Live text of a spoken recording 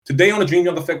Today on the Dream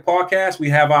Young Effect podcast, we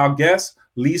have our guests,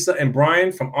 Lisa and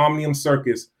Bryan from Omnium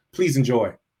Circus. Please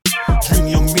enjoy. Dream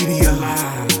Young Media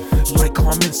Live. Like,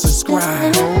 comment,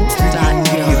 subscribe. Dream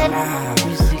Media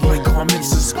Live. Like, comment,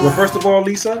 subscribe. Well, first of all,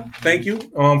 Lisa, thank you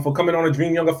for coming on the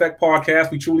Dream Young Effect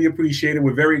podcast. We truly appreciate it.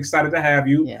 We're very excited to have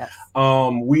you. Yes.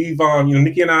 We've,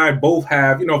 Nikki and I both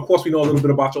have, of course, we know a little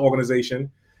bit about your organization.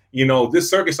 This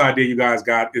circus idea you guys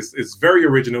got is very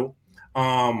original.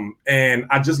 And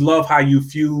I just love how you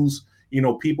fuse,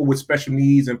 people with special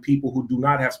needs and people who do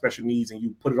not have special needs, and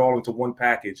you put it all into one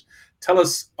package. Tell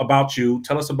us about you.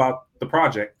 Tell us about the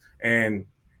project and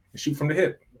shoot from the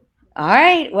hip. All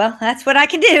right. Well, that's what I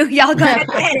can do. Y'all go ahead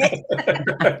and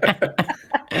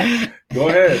it. Go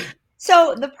ahead.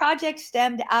 So the project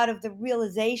stemmed out of the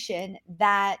realization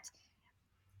that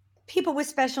people with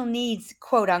special needs,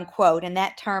 quote unquote, and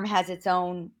that term has its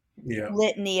own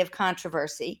litany of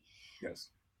controversy. Yes.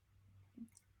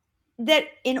 That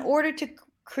in order to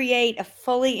create a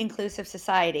fully inclusive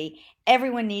society,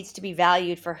 everyone needs to be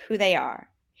valued for who they are,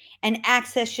 and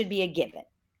access should be a given.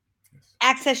 Yes.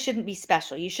 Access shouldn't be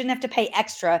special. You shouldn't have to pay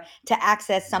extra to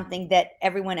access something that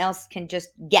everyone else can just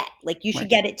get. Like, you should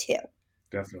get it too.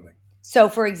 Definitely. So,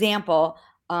 for example,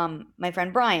 my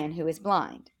friend Bryan, who is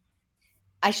blind,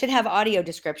 I should have audio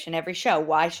description every show.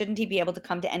 Why shouldn't he be able to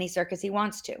come to any circus he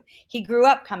wants to? He grew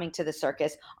up coming to the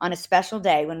circus on a special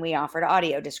day when we offered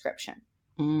audio description.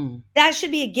 That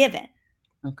should be a given.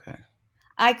 Okay.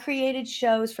 I created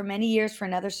shows for many years for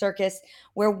another circus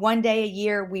where one day a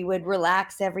year we would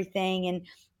relax everything and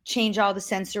change all the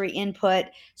sensory input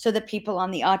so that people on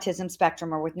the autism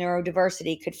spectrum or with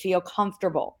neurodiversity could feel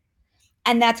comfortable.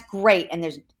 And that's great. And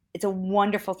it's a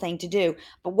wonderful thing to do.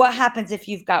 But what happens if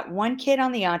you've got one kid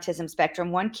on the autism spectrum,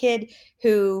 one kid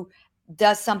who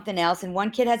does something else, and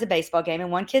one kid has a baseball game, and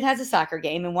one kid has a soccer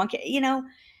game, and one kid,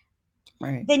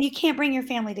 right. Then you can't bring your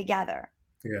family together.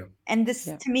 Yeah. And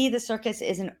to me, the circus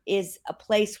is a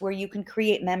place where you can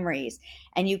create memories,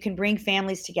 and you can bring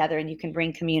families together, and you can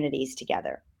bring communities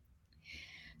together.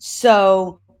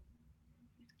 So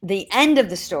the end of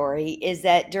the story is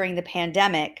that during the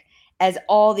pandemic, as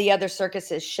all the other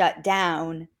circuses shut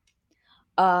down,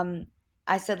 I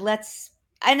said,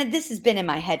 and this has been in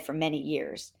my head for many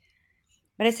years,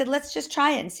 but I said, let's just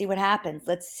try it and see what happens.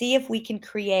 Let's see if we can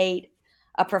create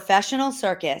a professional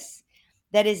circus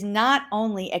that is not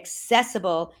only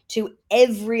accessible to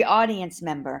every audience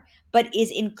member, but is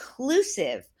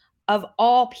inclusive of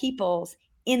all peoples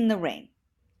in the ring.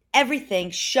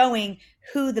 Everything showing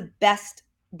who the best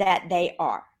that they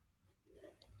are.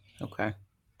 Okay.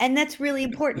 And that's really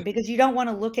important because you don't want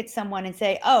to look at someone and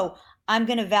say, oh, I'm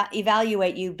going to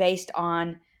evaluate you based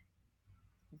on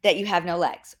that you have no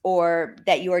legs or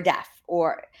that you are deaf,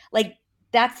 or like,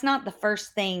 that's not the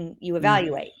first thing you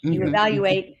evaluate. Mm-hmm. You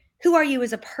evaluate who are you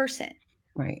as a person?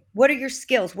 Right. What are your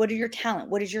skills? What are your talent?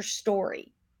 What is your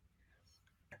story?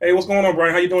 Hey, what's going on,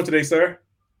 Bryan? How you doing today, sir?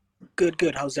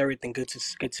 Good. How's everything? Good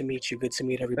to meet you. Good to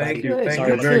meet everybody. Thank you.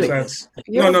 Sorry, Very excited.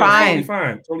 You're fine.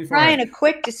 Totally fine. Bryan, a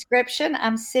quick description.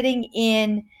 I'm sitting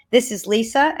this is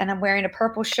Lisa, and I'm wearing a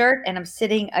purple shirt, and I'm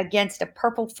sitting against a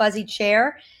purple fuzzy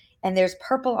chair, and there's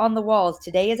purple on the walls.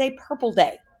 Today is a purple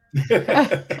day.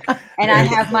 And I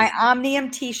have my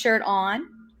Omnium t-shirt on.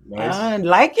 Nice. I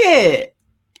like it.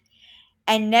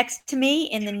 And next to me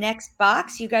in the next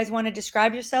box, you guys want to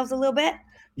describe yourselves a little bit?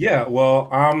 Yeah, well,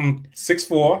 I'm 6'4",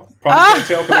 probably can't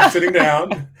tell because I'm sitting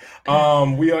down.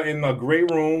 We are in a great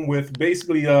room with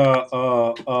basically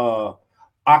octagons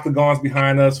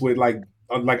behind us with like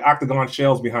octagon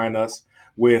shelves behind us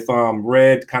with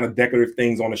red kind of decorative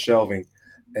things on the shelving.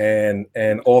 And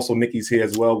also Nikki's here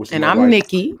as well. And I'm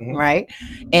Nikki, right?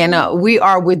 And we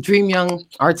are with Dream Young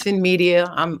Arts and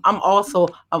Media. I'm also,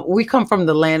 we come from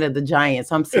the land of the giants.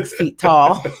 I'm 6 feet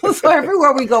tall. So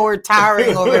everywhere we go, we're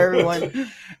towering over everyone.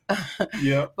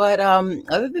 Yeah. But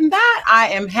other than that, I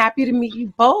am happy to meet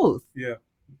you both. Yeah,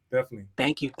 definitely.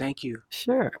 Thank you.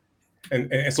 Sure.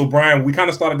 And so, Bryan, we kind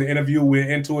of started the interview. We're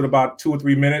into it about 2 or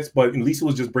 3 minutes, but Lisa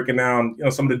was just breaking down,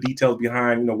 some of the details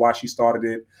behind, why she started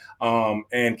it.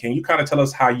 And can you kind of tell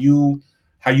us how you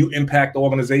impact the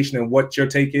organization and what your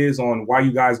take is on why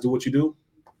you guys do what you do?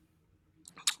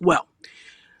 Well,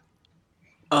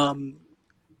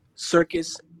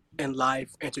 circus and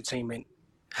live entertainment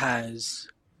has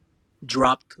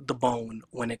dropped the bone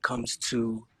when it comes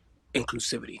to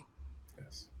inclusivity.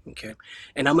 Okay.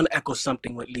 And I'm going to echo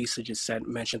something what Lisa just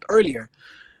mentioned earlier.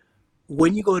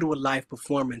 When you go to a live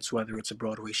performance, whether it's a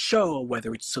Broadway show,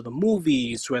 whether it's to the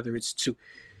movies, whether it's to,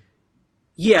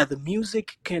 the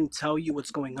music can tell you what's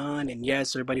going on. And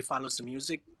yes, everybody follows the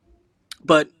music.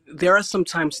 But there are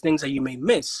sometimes things that you may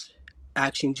miss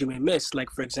actions you may miss. Like,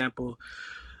 for example,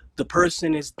 the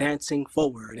person is dancing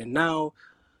forward and now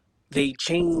they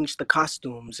change the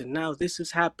costumes and now this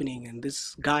is happening and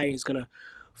this guy is going to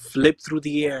flip through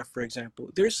the air, for example.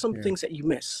 There's some things that you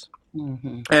miss.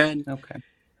 And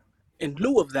in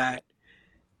lieu of that,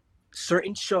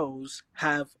 certain shows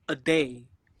have a day,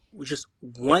 just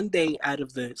one day out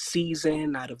of the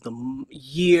season, out of the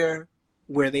year,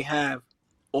 where they have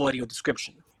audio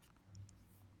description.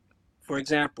 For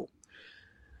example,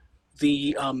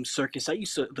 the circus,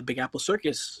 the Big Apple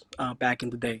Circus back in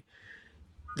the day,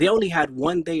 they only had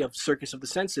one day of Circus of the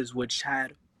Senses, which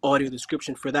had audio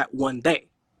description for that one day.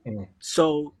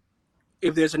 So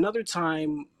if there's another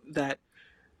time that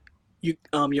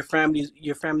your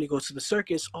family goes to the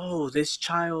circus, oh, this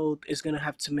child is going to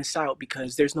have to miss out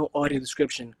because there's no audio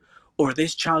description, or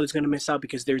this child is going to miss out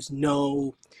because there's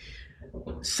no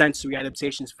sensory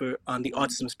adaptations for on the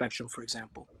autism spectrum, for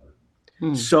example.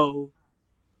 So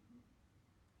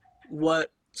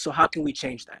how can we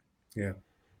change that?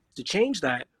 To change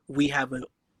that, we have a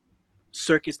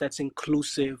circus that's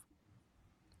inclusive,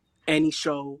 any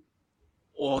show,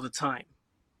 all the time.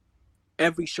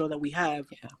 Every show that we have,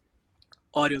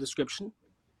 audio description,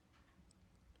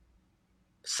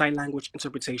 sign language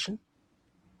interpretation,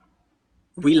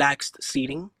 relaxed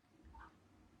seating,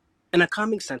 and a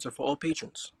calming center for all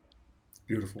patrons.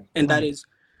 Beautiful. And that is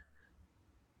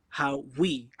how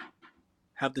we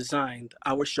have designed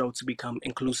our show to become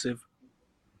inclusive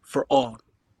for all,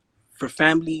 for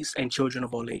families and children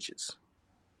of all ages.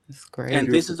 That's great. And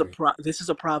this is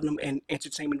a problem in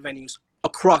entertainment venues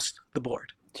across the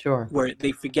board. Sure. Where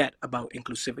they forget about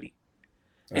inclusivity.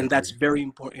 And that's very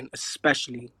important,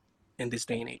 especially in this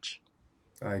day and age.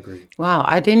 I agree. Wow,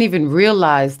 I didn't even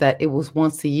realize that it was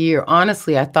once a year.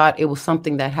 Honestly, I thought it was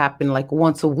something that happened like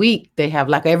once a week. They have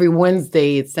like every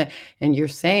Wednesday. And you're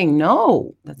saying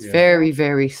no. That's very,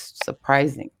 very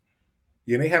surprising.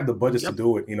 Yeah, they have the budgets to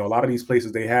do it. You know, a lot of these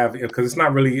places they have, because it's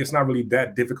not really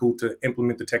that difficult to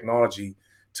implement the technology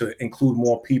to include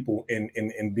more people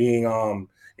in being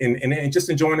and just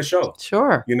enjoying the show.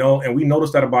 Sure. You know, and we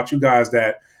noticed that about you guys,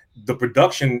 that the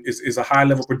production is a high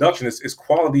level production. It's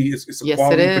quality. It's a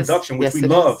quality production, which we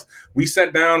love. We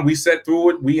sat down, we sat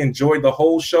through it. We enjoyed the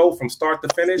whole show from start to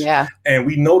finish. Yeah. And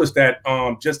we noticed that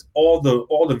just all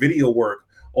the video work,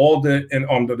 all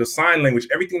the sign language,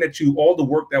 everything all the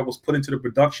work that was put into the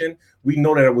production, we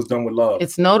know that it was done with love.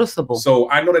 It's noticeable. So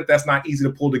I know that that's not easy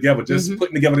to pull together. Just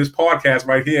putting together this podcast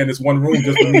right here in this one room,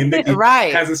 just with me and Nikki,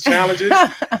 has its challenges.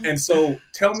 And so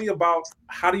tell me about,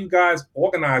 how do you guys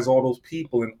organize all those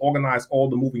people and organize all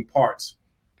the moving parts?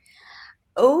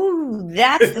 Oh,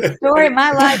 that's the story of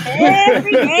my life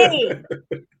every day.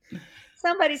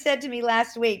 Somebody said to me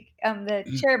last week, the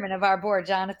chairman of our board,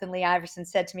 Jonathan Lee Iverson,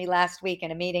 said to me last week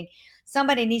in a meeting,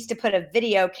 somebody needs to put a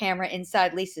video camera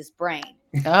inside Lisa's brain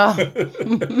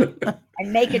and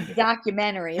make a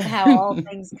documentary of how all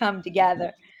things come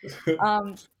together.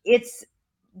 It's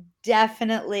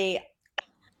definitely,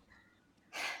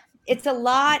 it's a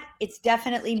lot. It's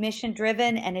definitely mission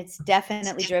driven, and it's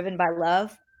definitely driven by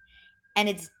love, and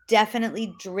it's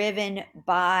definitely driven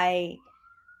by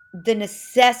the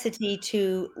necessity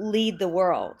to lead the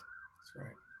world. That's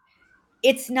right.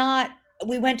 It's not,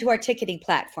 we went to our ticketing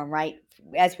platform, right?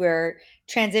 As we're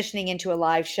transitioning into a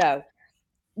live show,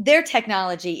 their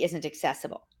technology isn't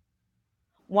accessible.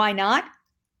 Why not?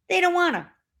 They don't want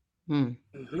to.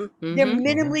 They're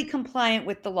minimally compliant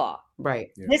with the law.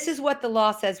 Right. Yeah. This is what the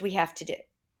law says we have to do.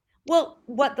 Well,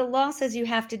 what the law says you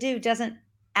have to do doesn't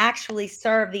actually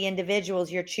serve the individuals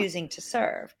you're choosing to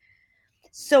serve.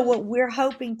 So what we're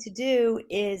hoping to do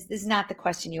is, this is not the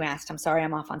question you asked. I'm sorry,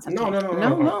 I'm off on something.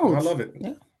 No. I love it.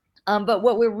 Yeah. But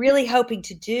what we're really hoping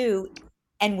to do,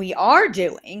 and we are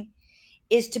doing,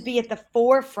 is to be at the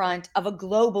forefront of a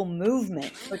global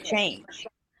movement for change,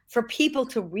 for people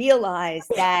to realize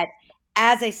that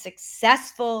as a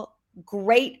successful,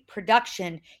 great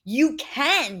production, you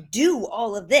can do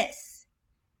all of this.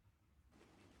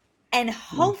 And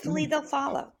hopefully they'll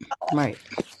follow. Right.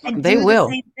 And they will.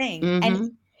 The same thing.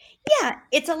 And yeah,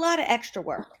 it's a lot of extra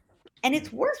work, and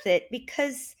it's worth it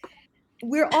because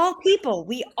we're all people.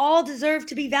 We all deserve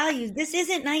to be valued. This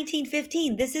isn't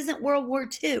 1915. This isn't World War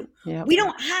II. Yep. We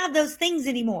don't have those things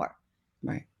anymore.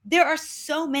 Right. There are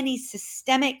so many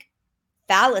systemic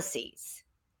fallacies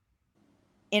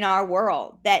in our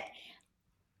world that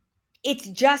it's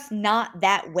just not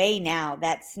that way now.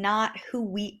 That's not who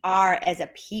we are as a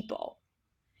people.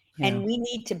 Yeah. And we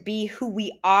need to be who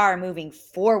we are moving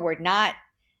forward, not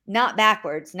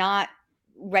backwards, not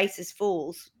racist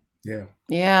fools Yeah.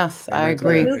 Yes, I Amen to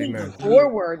agree. that. Moving Amen.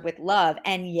 forward with love.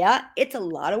 And yeah, it's a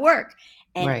lot of work.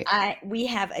 And Right. we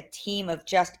have a team of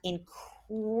just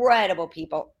incredible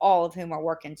people, all of whom are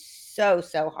working so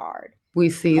hard. We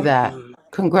see that. Mhm. We're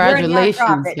a Congratulations.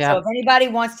 nonprofit, so Yeah. if anybody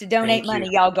wants to donate Thank money,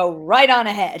 you. y'all go right on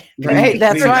ahead. Right.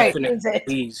 That's Please. right. Use it.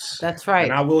 Please. That's And right.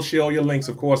 I will share your links.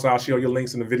 Of course, I'll share your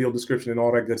links in the video description and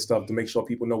all that good stuff to make sure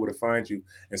people know where to find you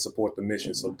and support the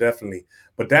mission. So definitely.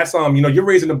 But that's you're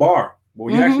raising the bar.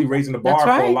 Well, you're actually raising the bar That's for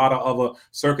a right. lot of other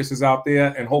circuses out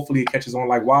there, and hopefully it catches on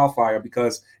like wildfire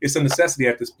because it's a necessity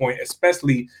at this point,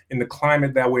 especially in the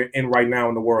climate that we're in right now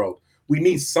in the world. We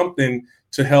need something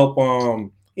to help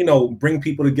bring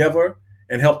people together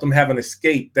and help them have an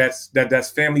escape that's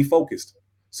family focused.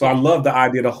 So I love the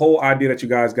idea. The whole idea that you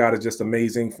guys got is just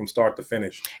amazing from start to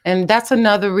finish. And that's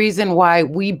another reason why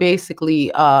we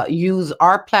basically use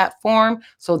our platform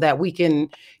so that we can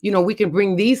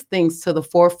bring these things to the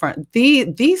forefront.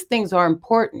 These things are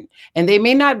important, and they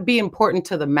may not be important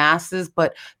to the masses,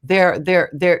 but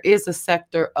there is a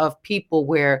sector of people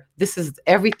where this is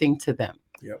everything to them.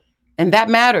 Yep. And that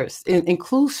matters.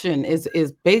 Inclusion is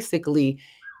basically,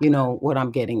 what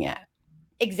I'm getting at.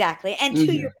 Exactly. And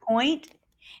to your point,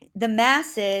 the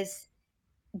masses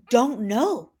don't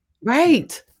know.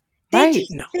 Right. They Right.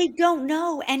 they don't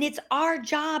know. And it's our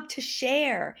job to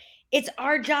share. It's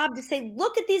our job to say,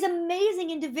 look at these amazing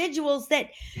individuals that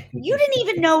you didn't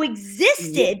even know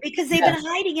existed because they've been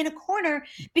hiding in a corner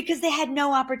because they had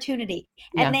no opportunity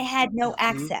and they had no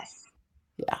access.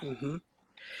 Yeah. Mm-hmm.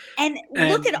 And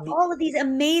look at all of these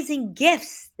amazing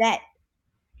gifts that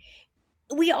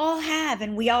we all have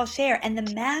and we all share. And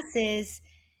the masses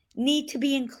need to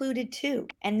be included too.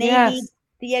 And they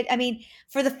need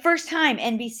for the first time,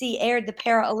 NBC aired the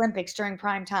Paralympics during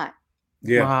prime time.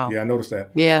 Yeah. Wow. Yeah, I noticed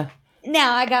that. Yeah.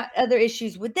 Now I got other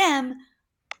issues with them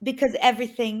because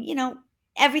everything's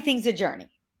a journey.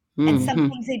 And some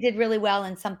things they did really well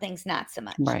and some things not so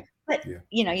much. Right. But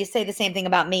you say the same thing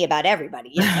about me, about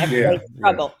everybody. Every day's a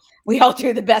struggle. Yeah. We all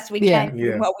do the best we can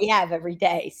Yeah. with what we have every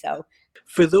day. So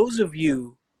For those of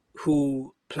you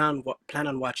who plan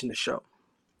on watching the show,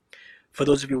 for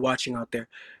those of you watching out there,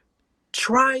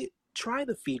 try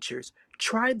the features,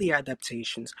 try the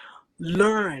adaptations,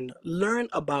 learn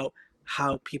about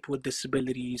how people with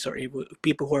disabilities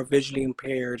people who are visually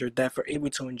impaired or deaf are able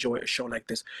to enjoy a show like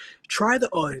this. Try the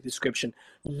audio description,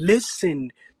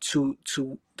 listen to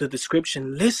the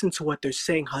description, listen to what they're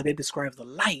saying, how they describe the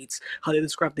lights, how they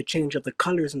describe the change of the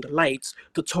colors and the lights,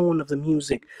 the tone of the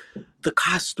music, the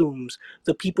costumes,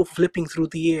 the people flipping through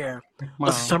the air,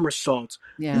 a somersault.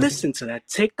 Yeah. Listen to that,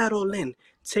 take that all in,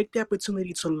 take the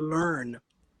opportunity to learn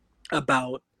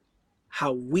about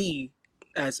how we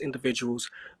as individuals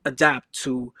adapt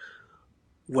to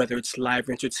whether it's live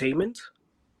entertainment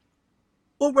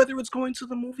or whether it's going to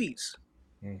the movies.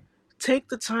 Take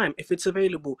the time, if it's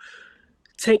available,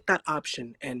 take that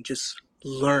option and just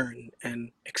learn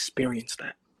and experience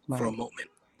that for a moment.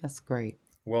 That's great.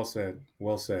 Well said.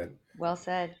 Well said. Well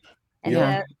said.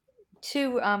 And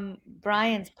to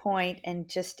Bryan's point, and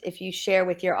just if you share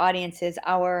with your audiences,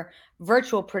 our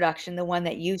virtual production, the one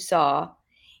that you saw,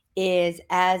 is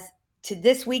as to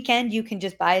this weekend. You can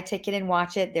just buy a ticket and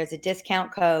watch it. There's a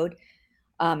discount code.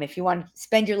 If you want to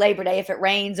spend your Labor Day, if it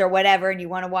rains or whatever, and you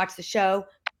want to watch the show,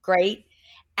 great.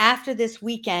 After this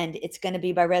weekend, it's going to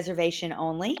be by reservation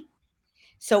only.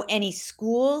 So any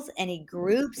schools, any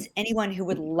groups, anyone who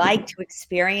would like to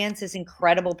experience this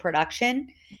incredible production,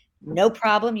 no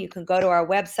problem. You can go to our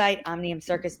website,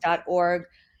 omniumcircus.org,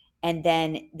 and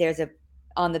then there's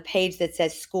on the page that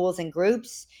says schools and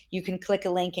groups, you can click a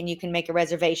link and you can make a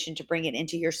reservation to bring it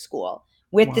into your school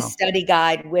with the study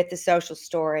guide, with the social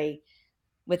story,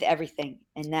 with everything.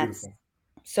 And that's beautiful.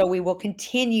 So we will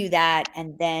continue that.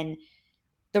 And then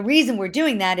the reason we're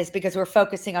doing that is because we're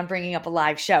focusing on bringing up a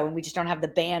live show, and we just don't have the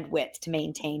bandwidth to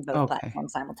maintain both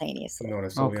platforms simultaneously. No,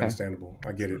 that's totally understandable.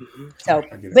 I get it. So,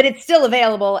 but it's still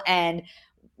available. And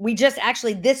we just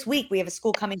actually this week, we have a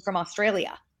school coming from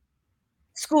Australia.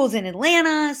 Schools in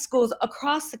Atlanta, schools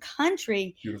across the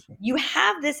country. Beautiful. You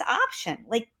have this option.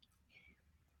 Like,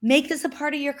 make this a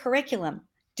part of your curriculum.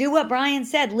 Do what Bryan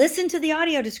said. Listen to the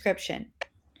audio description.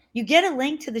 You get a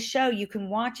link to the show. You can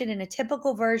watch it in a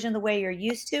typical version the way you're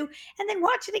used to, and then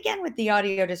watch it again with the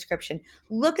audio description.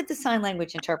 Look at the sign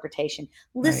language interpretation.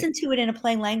 Listen to it in a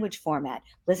plain language format.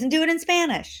 Listen to it in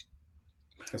Spanish.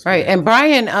 That's right. And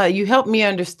Bryan, you helped me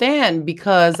understand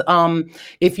because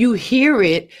if you hear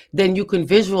it, then you can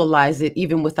visualize it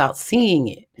even without seeing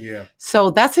it. Yeah. So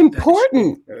that's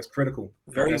important. That's critical.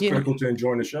 Very critical to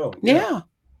enjoying the show. Yeah.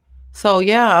 So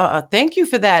yeah, thank you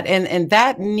for that. And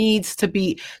that needs to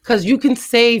be, because you can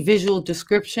say visual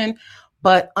description,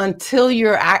 but until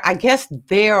you're, I guess,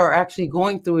 there or actually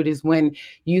going through it is when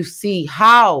you see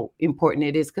how important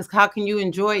it is. Because how can you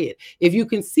enjoy it if you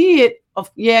can see it?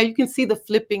 Yeah, you can see the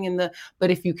flipping and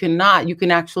but if you cannot, you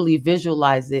can actually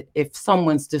visualize it if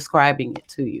someone's describing it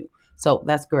to you. So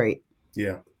that's great.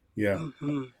 Yeah, yeah.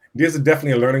 Mm-hmm. There's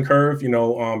definitely a learning curve,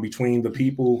 between the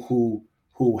people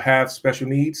who have special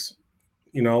needs,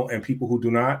 and people who do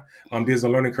not. There's a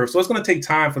learning curve. So it's going to take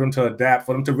time for them to adapt,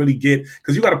 for them to really get,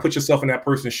 because you got to put yourself in that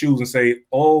person's shoes and say,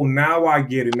 oh, now I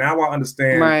get it. Now I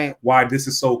understand why this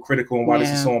is so critical and why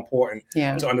this is so important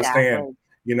to understand,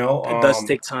 It does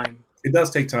take time. It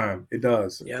does take time. It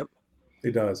does. Yep.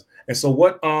 It does. And so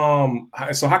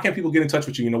how can people get in touch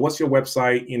with you? What's your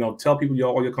website? Tell people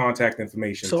all your contact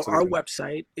information. So our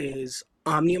website is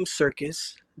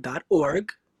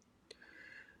omniumcircus.org.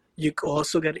 You can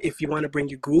also get, if you want to bring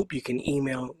your group, you can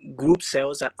email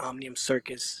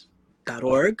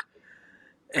groupsales@omniumcircus.org,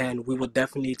 and we will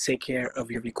definitely take care of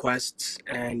your requests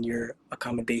and your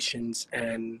accommodations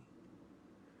and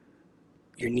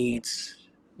your needs.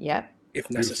 Yep.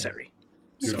 If necessary.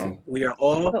 Beautiful. So we are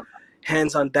all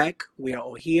hands on deck. We are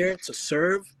all here to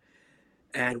serve,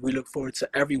 and we look forward to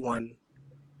everyone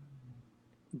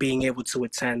being able to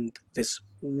attend this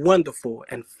wonderful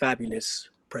and fabulous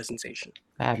presentation.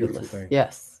 Fabulous. Beautiful thing.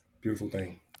 Yes. Beautiful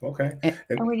thing. Okay.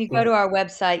 And when you go to our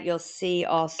website, you'll see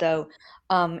also,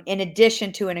 in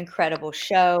addition to an incredible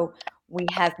show, we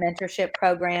have mentorship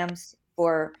programs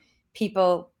for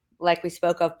people like we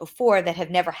spoke of before that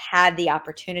have never had the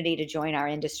opportunity to join our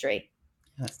industry.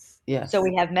 Yes. Yes. So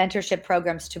we have mentorship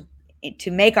programs to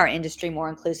make our industry more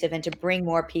inclusive and to bring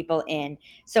more people in.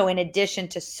 So in addition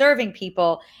to serving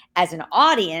people as an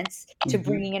audience, to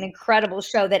bringing an incredible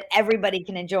show that everybody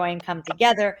can enjoy and come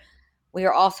together, we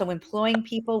are also employing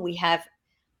people. We have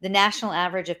the national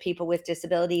average of people with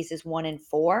disabilities is 1 in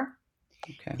 4.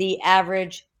 Okay. The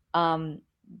average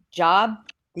job,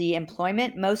 the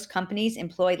employment, most companies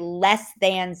employ less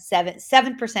than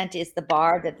 7% is the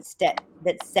bar that's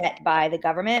set by the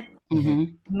government. Mm-hmm.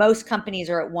 Most companies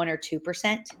are at 1 or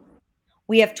 2%.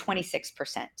 We have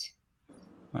 26%.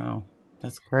 Wow,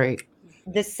 that's great.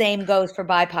 The same goes for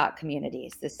BIPOC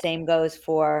communities. The same goes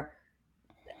for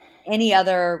any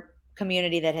other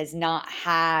community that has not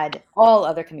had, all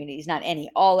other communities, not any,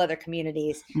 all other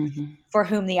communities for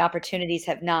whom the opportunities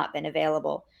have not been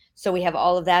available. So we have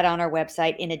all of that on our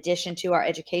website, in addition to our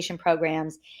education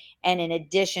programs and in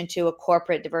addition to a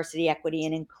corporate diversity, equity,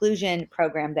 and inclusion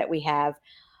program that we have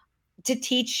to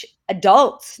teach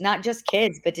adults, not just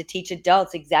kids, but to teach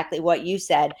adults exactly what you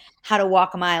said, how to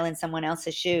walk a mile in someone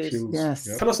else's shoes. Yes.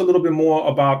 Tell us a little bit more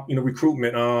about,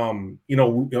 recruitment.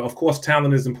 Of course,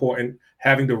 talent is important,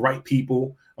 having the right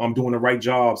people, doing the right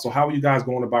job. So how are you guys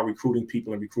going about recruiting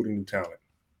people and recruiting new talent?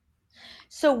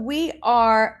 So we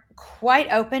are quite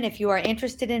open. If you are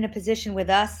interested in a position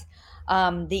with us,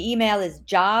 the email is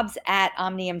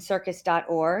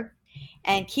jobs@omniumcircus.org.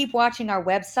 And keep watching our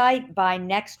website. By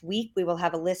next week, we will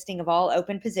have a listing of all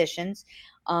open positions.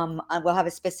 We'll have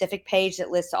a specific page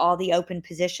that lists all the open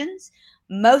positions.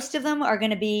 Most of them are going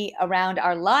to be around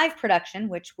our live production,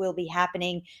 which will be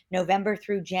happening November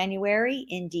through January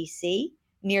in DC,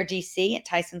 near DC at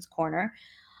Tyson's Corner.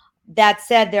 That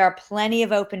said, there are plenty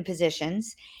of open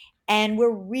positions, and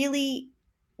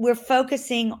we're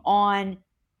focusing on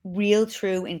real,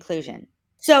 true inclusion.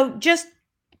 So just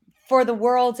for the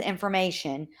world's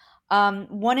information,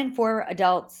 1 in 4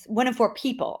 adults, 1 in 4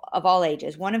 people of all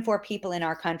ages, 1 in 4 people in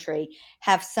our country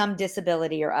have some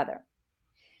disability or other.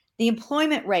 The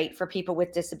employment rate for people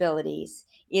with disabilities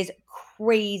is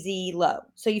crazy low.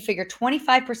 So you figure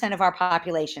 25% of our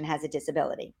population has a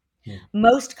disability. Yeah.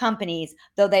 Most companies,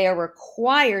 though they are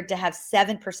required to have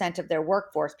 7% of their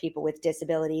workforce people with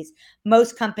disabilities,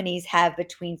 most companies have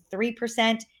between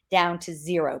 3% down to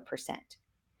 0%.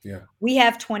 Yeah. We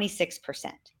have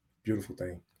 26%. Beautiful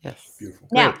thing. Yes. Beautiful.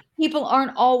 Now, people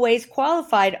aren't always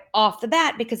qualified off the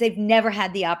bat because they've never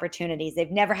had the opportunities.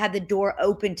 They've never had the door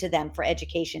open to them for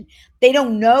education. They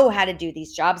don't know how to do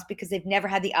these jobs because they've never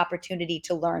had the opportunity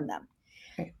to learn them.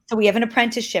 Okay. So we have an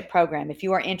apprenticeship program. If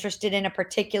you are interested in a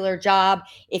particular job,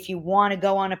 if you want to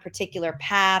go on a particular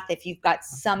path, if you've got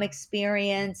some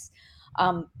experience,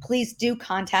 please do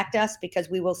contact us because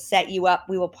we will set you up.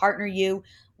 We will partner you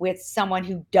with someone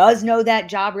who does know that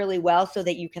job really well so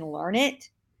that you can learn it,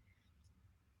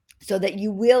 so that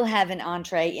you will have an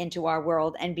entree into our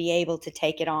world and be able to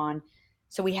take it on.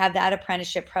 So we have that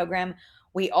apprenticeship program.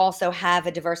 We also have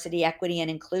a diversity, equity, and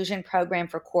inclusion program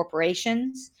for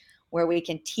corporations where we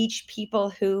can teach people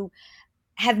who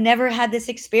have never had this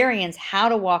experience, how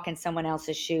to walk in someone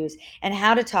else's shoes and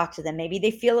how to talk to them. Maybe they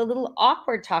feel a little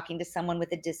awkward talking to someone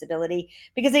with a disability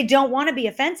because they don't want to be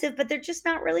offensive, but they're just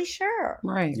not really sure.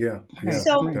 Right. Yeah.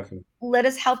 So Definitely. let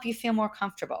us help you feel more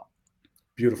comfortable.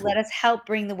 Beautiful. Let us help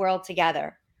bring the world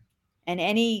together. And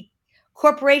any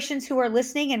corporations who are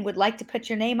listening and would like to put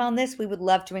your name on this, we would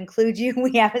love to include you.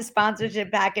 We have a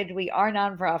sponsorship package. We are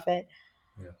nonprofit.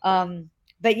 Yeah.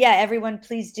 But yeah, everyone,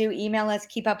 please do email us.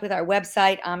 Keep up with our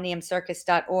website,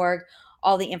 omniumcircus.org.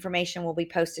 All the information will be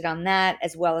posted on that,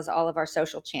 as well as all of our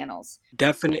social channels.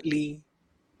 Definitely,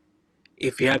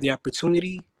 if you have the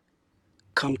opportunity,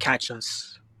 come catch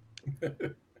us.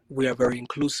 We are very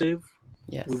inclusive.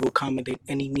 Yes. We will accommodate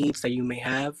any needs that you may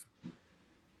have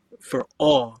for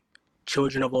all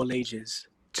children of all ages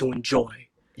to enjoy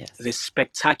this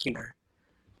spectacular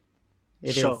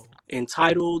show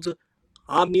entitled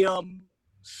Omnium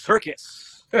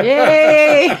Circus.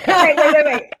 Yay!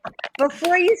 Wait.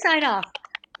 Before you sign off,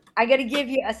 I got to give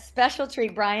you a special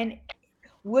treat, Bryan.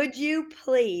 Would you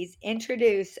please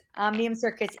introduce Omnium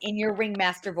Circus in your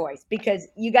ringmaster voice? Because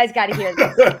you guys got to hear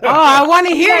this. I want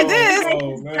to hear this.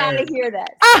 You got to hear this.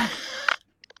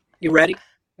 You ready?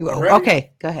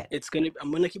 Okay, go ahead.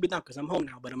 I'm gonna keep it down because I'm home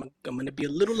now, but I'm gonna be a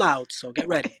little loud, so get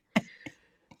ready.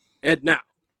 And now,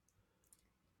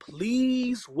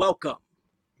 please welcome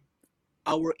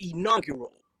our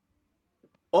inaugural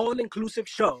all-inclusive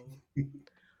show,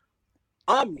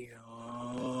 Omnium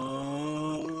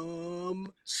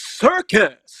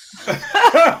Circus.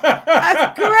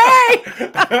 That's great.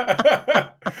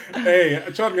 Hey,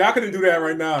 trust me, I couldn't do that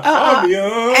right now. And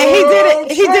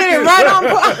he did it right on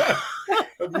point.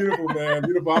 Beautiful, man.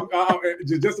 Beautiful.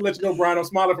 Just to let you know, Bryan, I'm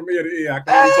smiling from ear to ear. I can't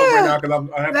really talk right now because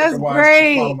I have to watch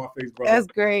a smile on my face, bro. That's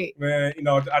great, man. You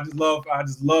know, I just love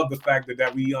the fact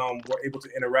that we were able to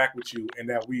interact with you and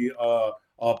that we are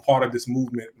part of this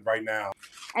movement right now.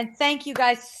 And thank you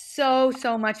guys so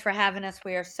much for having us.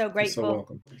 We are so grateful. You're so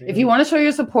welcome. If you want to show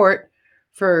your support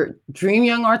for Dream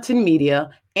Young Arts and Media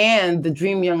and the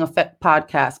Dream Young Effect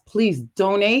podcast, please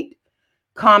donate,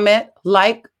 comment,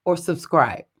 like, or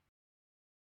subscribe.